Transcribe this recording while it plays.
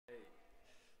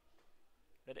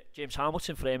James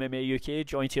Hamilton for MMA UK,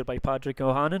 joined here by Padraig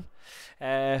Hannon.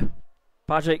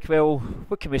 Padraig, well,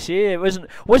 what can we say? It wasn't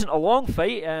a long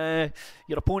fight.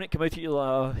 Your opponent came out at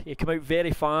you. He came out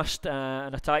very fast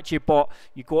and attacked you, but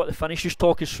you got the finish. Just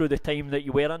talk us through the time that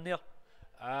you were in there.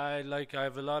 I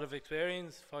have a lot of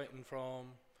experience fighting from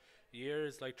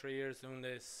years, like 3 years doing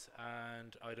this,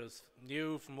 and I just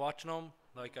knew from watching him.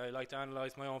 Like, I like to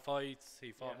analyse my own fights.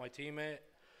 He fought my teammate,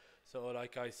 so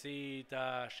like I see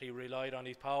that he relied on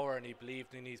his power and he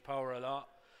believed in his power a lot.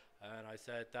 And I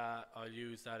said that I'll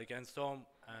use that against him,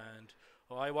 and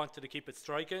I wanted to keep it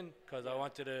striking because I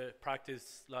wanted to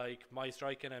practice like my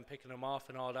striking and picking him off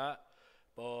and all that.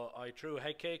 But I threw a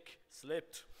head kick,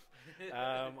 slipped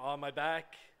on my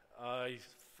back. I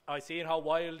seen how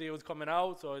wild he was coming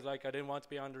out, so I was like, I didn't want to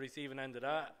be on the receiving end of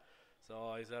that. So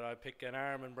I said I'd pick an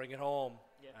arm and bring it home,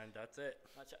 and that's it.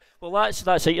 Well,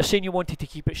 that's it. You're saying you wanted to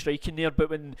keep it striking there, but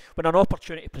when an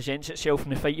opportunity presents itself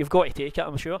in the fight, you've got to take it,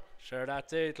 I'm sure. Sure,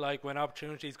 that's it. Like, when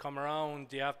opportunities come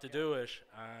around, you have to do it,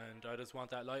 and I just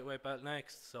want that lightweight belt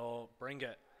next, so bring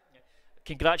it.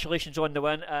 Congratulations on the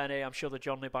win, and I'm sure the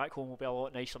journey back home will be a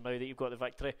lot nicer now that you've got the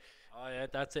victory. Oh yeah,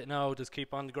 that's it now. Just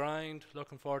keep on the grind.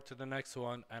 Looking forward to the next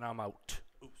one, and I'm out.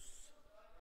 Oops.